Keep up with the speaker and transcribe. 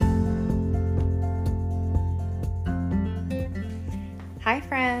Hi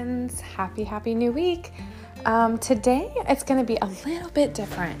friends, happy new week. Today it's going to be a little bit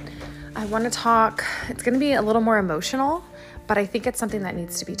different. I want to talk, it's going to be a little more emotional, but I think it's something that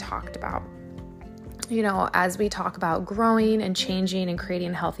needs to be talked about. You know, as we talk about growing and changing and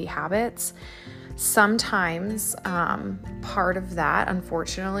creating healthy habits, sometimes part of that,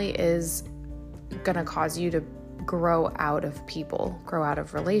 unfortunately, is going to cause you to grow out of people, grow out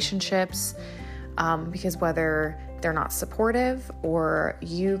of relationships, because whether they're not supportive or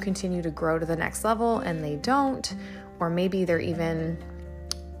you continue to grow to the next level and they don't, or maybe they're even,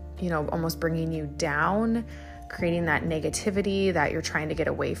 almost bringing you down, creating that negativity that you're trying to get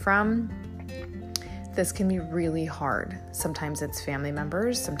away from. This can be really hard. Sometimes it's family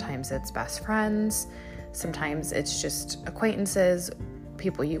members, sometimes it's best friends, sometimes it's just acquaintances,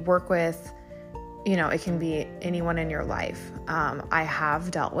 people you work with. It can be anyone in your life. I have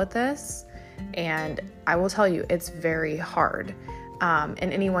dealt with this, and I will tell you, it's very hard. And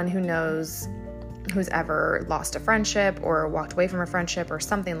anyone who's ever lost a friendship or walked away from a friendship or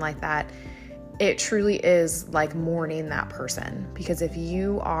something like that, it truly is like mourning that person. Because if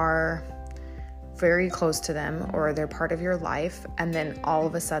you are very close to them or they're part of your life, and then all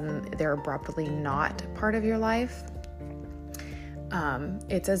of a sudden they're abruptly not part of your life,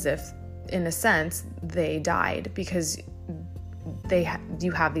 it's as if, in a sense, they died, because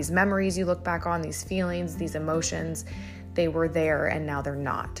you have these memories you look back on, these feelings, these emotions. They were there and now they're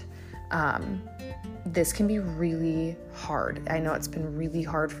not. This can be really hard. I know it's been really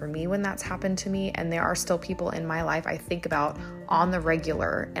hard for me when that's happened to me, and there are still people in my life I think about on the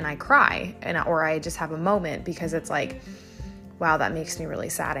regular and I cry, or I just have a moment, because it's like, wow, that makes me really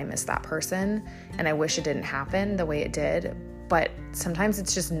sad. I miss that person and I wish it didn't happen the way it did. But sometimes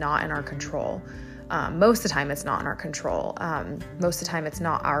it's just not in our control. Most of the time it's not in our control. Most of the time it's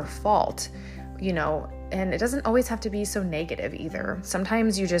not our fault, and it doesn't always have to be so negative either.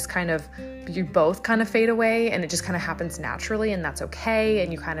 Sometimes you both kind of fade away and it just kind of happens naturally, and that's okay.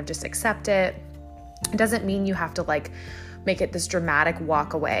 And you kind of just accept it. It doesn't mean you have to make it this dramatic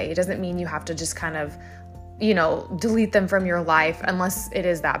walk away. It doesn't mean you have to just kind of, delete them from your life. Unless it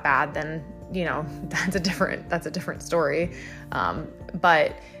is that bad, then, that's a different story.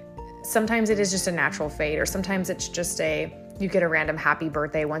 But sometimes it is just a natural fade, or sometimes it's just you get a random happy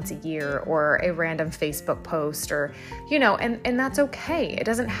birthday once a year, or a random Facebook post, or, and that's okay. It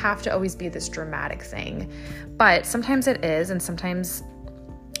doesn't have to always be this dramatic thing, but sometimes it is. And sometimes,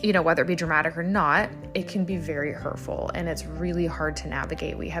 whether it be dramatic or not, it can be very hurtful, and it's really hard to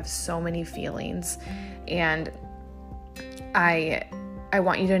navigate. We have so many feelings, and I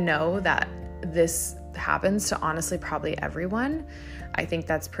want you to know that this happens to honestly probably everyone. I think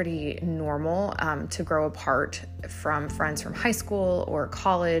that's pretty normal to grow apart from friends from high school or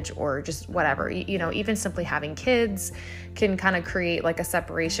college or just whatever. Even simply having kids can kind of create a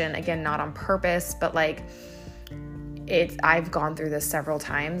separation. Again, not on purpose, but I've gone through this several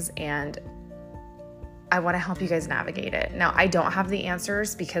times, and I want to help you guys navigate it. Now, I don't have the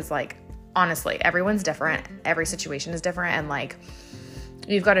answers, because honestly, everyone's different. Every situation is different, and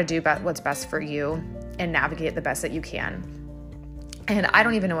you've got to do what's best for you and navigate the best that you can. And I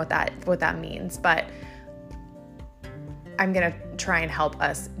don't even know what that means, but I'm going to try and help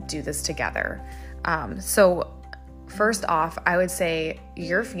us do this together. So first off, I would say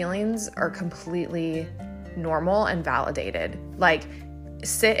your feelings are completely normal and validated.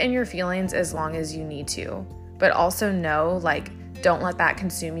 Sit in your feelings as long as you need to, but also know, don't let that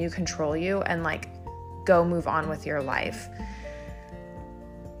consume you, control you, and go move on with your life.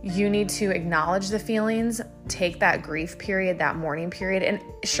 You need to acknowledge the feelings, take that grief period, that mourning period. And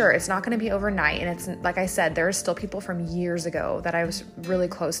sure, it's not going to be overnight. And it's, like I said, there's still people from years ago that I was really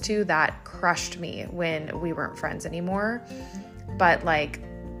close to that crushed me when we weren't friends anymore. But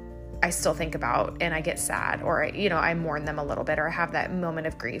I still think about, and I get sad, or, I mourn them a little bit, or I have that moment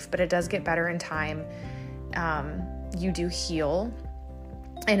of grief, but it does get better in time. You do heal.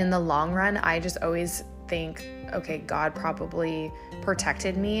 And in the long run, I just always think, okay, God probably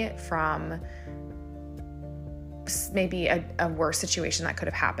protected me from maybe a worse situation that could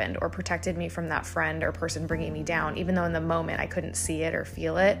have happened, or protected me from that friend or person bringing me down, even though in the moment I couldn't see it or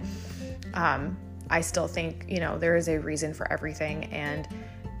feel it. I still think, there is a reason for everything, and,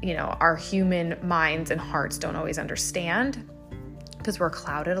 our human minds and hearts don't always understand, because we're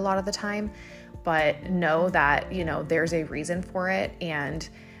clouded a lot of the time, but know that, there's a reason for it. And,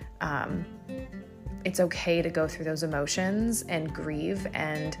 it's okay to go through those emotions and grieve,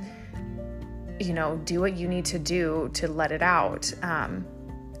 and, do what you need to do to let it out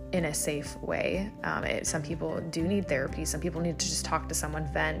in a safe way. Some people do need therapy. Some people need to just talk to someone,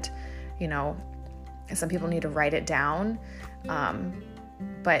 vent, some people need to write it down.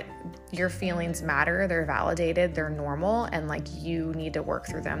 but your feelings matter, they're validated, they're normal, and like you need to work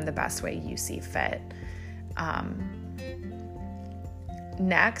through them the best way you see fit.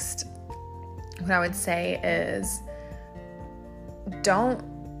 Next, what I would say is don't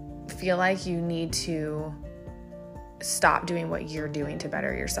feel like you need to stop doing what you're doing to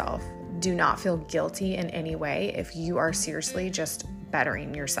better yourself. Do not feel guilty in any way if you are seriously just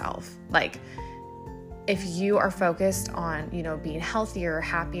bettering yourself. Like, if you are focused on, being healthier,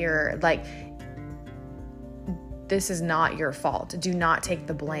 happier, like, this is not your fault. Do not take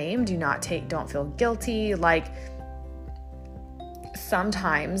the blame. Don't feel guilty. Like,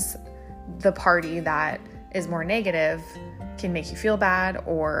 sometimes the party that is more negative can make you feel bad,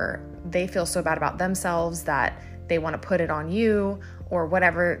 or they feel so bad about themselves that they want to put it on you, or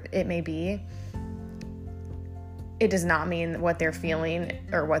whatever it may be. It does not mean what they're feeling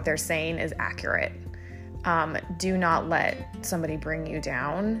or what they're saying is accurate. Do not let somebody bring you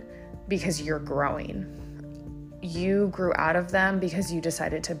down because you're growing. You grew out of them because you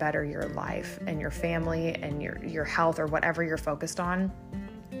decided to better your life and your family and your health, or whatever you're focused on,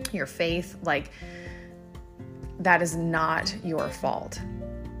 your faith. Like, that is not your fault.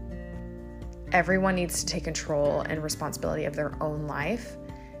 Everyone needs to take control and responsibility of their own life.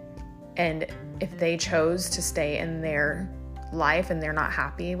 And if they chose to stay in their life and they're not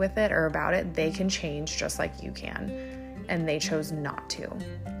happy with it or about it, they can change just like you can. And they chose not to.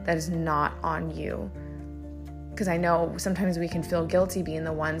 That is not on you. Because I know sometimes we can feel guilty being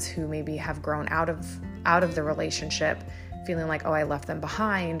the ones who maybe have grown out of the relationship, feeling like, oh, I left them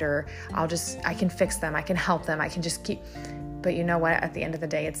behind, or I can fix them, I can help them, I can just keep. But you know what? At the end of the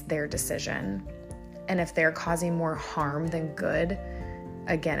day, it's their decision. And if they're causing more harm than good,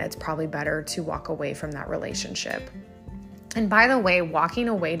 again, it's probably better to walk away from that relationship. And by the way, walking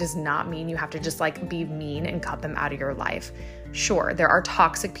away does not mean you have to just like be mean and cut them out of your life. Sure, there are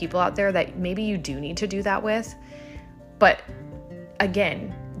toxic people out there that maybe you do need to do that with. But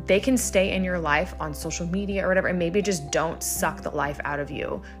again, they can stay in your life on social media or whatever, and maybe just don't suck the life out of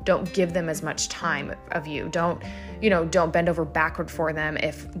you. Don't give them as much time of you. Don't bend over backward for them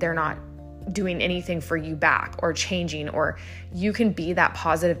if they're not doing anything for you back or changing. Or you can be that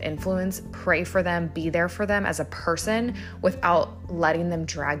positive influence, pray for them, be there for them as a person without letting them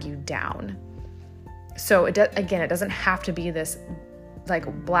drag you down. So it doesn't have to be this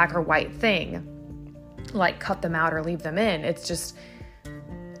like black or white thing, like cut them out or leave them in. It's just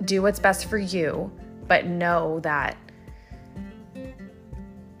do what's best for you, but know that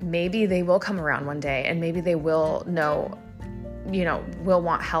maybe they will come around one day, and maybe they will will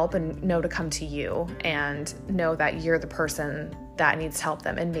want help and know to come to you, and know that you're the person that needs help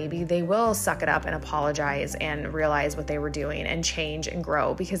them. And maybe they will suck it up and apologize and realize what they were doing and change and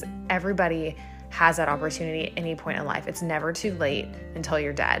grow, because everybody has that opportunity at any point in life. It's never too late until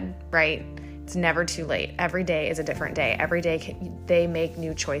you're dead, right? It's never too late. Every day is a different day. Every day they make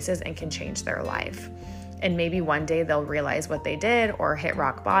new choices and can change their life. And maybe one day they'll realize what they did, or hit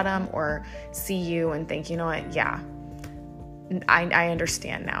rock bottom, or see you and think, you know what? Yeah, I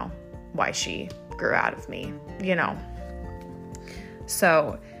understand now why she grew out of me,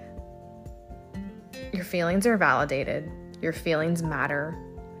 So your feelings are validated. Your feelings matter.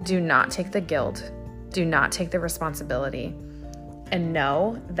 Do not take the guilt. Do not take the responsibility. And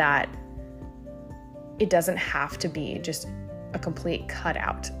know that it doesn't have to be just a complete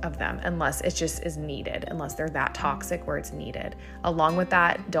cutout of them unless it just is needed, unless they're that toxic where it's needed. Along with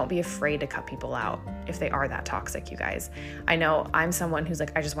that, don't be afraid to cut people out if they are that toxic, you guys. I know I'm someone who's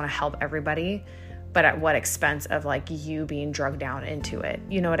like, I just want to help everybody, but at what expense of like you being drugged down into it?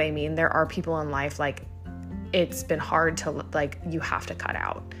 You know what I mean? There are people in life, like, it's been hard to, like, you have to cut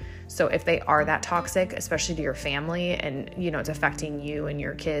out. So if they are that toxic, especially to your family, and it's affecting you and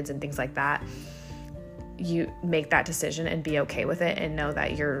your kids and things like that, you make that decision and be okay with it, and know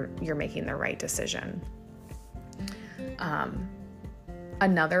that you're making the right decision.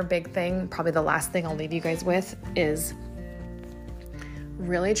 Another big thing, probably the last thing I'll leave you guys with, is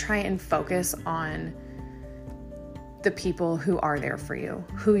really try and focus on the people who are there for you,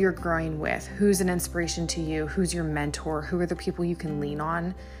 who you're growing with, who's an inspiration to you, who's your mentor, who are the people you can lean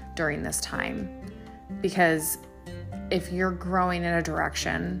on during this time. Because if you're growing in a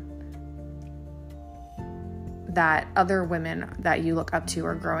direction that other women that you look up to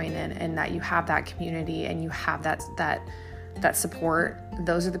are growing in, and that you have that community and you have that support,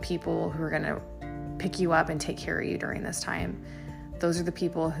 those are the people who are going to pick you up and take care of you during this time. Those are the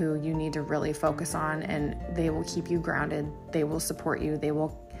people who you need to really focus on, and they will keep you grounded. They will support you. They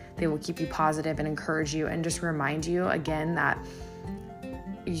will keep you positive and encourage you, and just remind you again that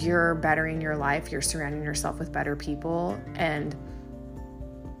you're bettering your life. You're surrounding yourself with better people, and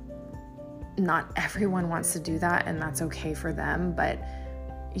not everyone wants to do that, and that's okay for them, but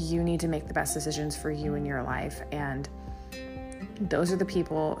you need to make the best decisions for you in your life. And those are the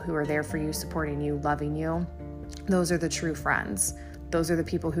people who are there for you, supporting you, loving you. Those are the true friends. Those are the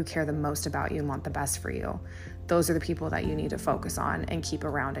people who care the most about you and want the best for you. Those are the people that you need to focus on and keep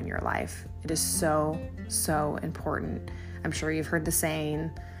around in your life. It is so, so important. I'm sure you've heard the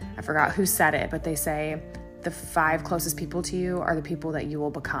saying, I forgot who said it, but they say the 5 closest people to you are the people that you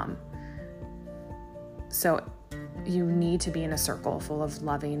will become. So you need to be in a circle full of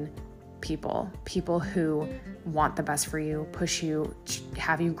loving people who want the best for you, push you,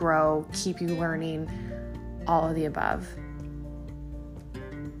 have you grow, keep you learning, all of the above.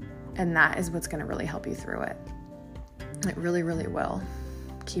 And that is what's going to really help you through it. It really, really will.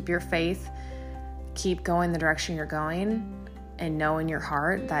 Keep your faith, keep going the direction you're going, and know in your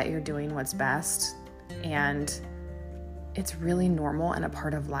heart that you're doing what's best. And it's really normal and a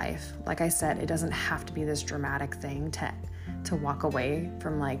part of life. Like I said, it doesn't have to be this dramatic thing to walk away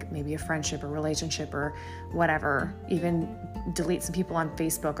from, like, maybe a friendship or relationship or whatever. Even delete some people on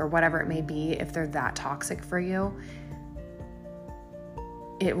Facebook or whatever it may be. If they're that toxic for you,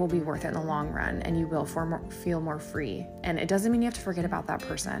 it will be worth it in the long run, and you will feel more free. And it doesn't mean you have to forget about that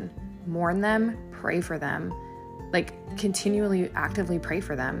person. Mourn them, pray for them, like continually actively pray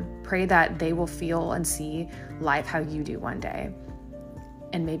for them. Pray that they will feel and see life how you do one day,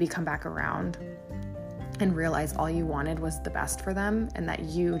 and maybe come back around and realize all you wanted was the best for them, and that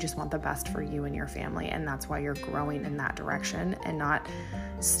you just want the best for you and your family. And that's why you're growing in that direction and not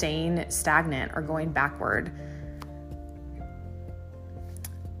staying stagnant or going backward.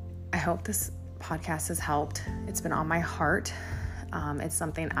 I hope this podcast has helped. It's been on my heart. It's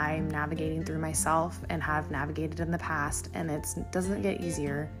something I'm navigating through myself and have navigated in the past, and it doesn't get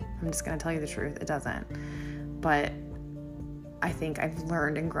easier. I'm just going to tell you the truth. It doesn't. But I think I've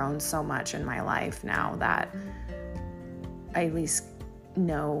learned and grown so much in my life now that I at least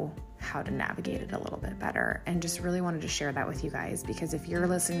know how to navigate it a little bit better, and just really wanted to share that with you guys, because if you're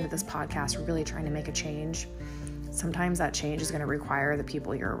listening to this podcast really trying to make a change, sometimes that change is going to require the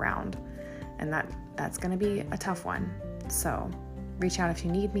people you're around, and that's going to be a tough one. So reach out if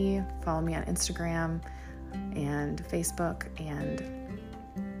you need me. Follow me on Instagram and Facebook, and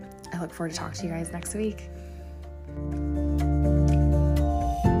I look forward to talking to you guys next week.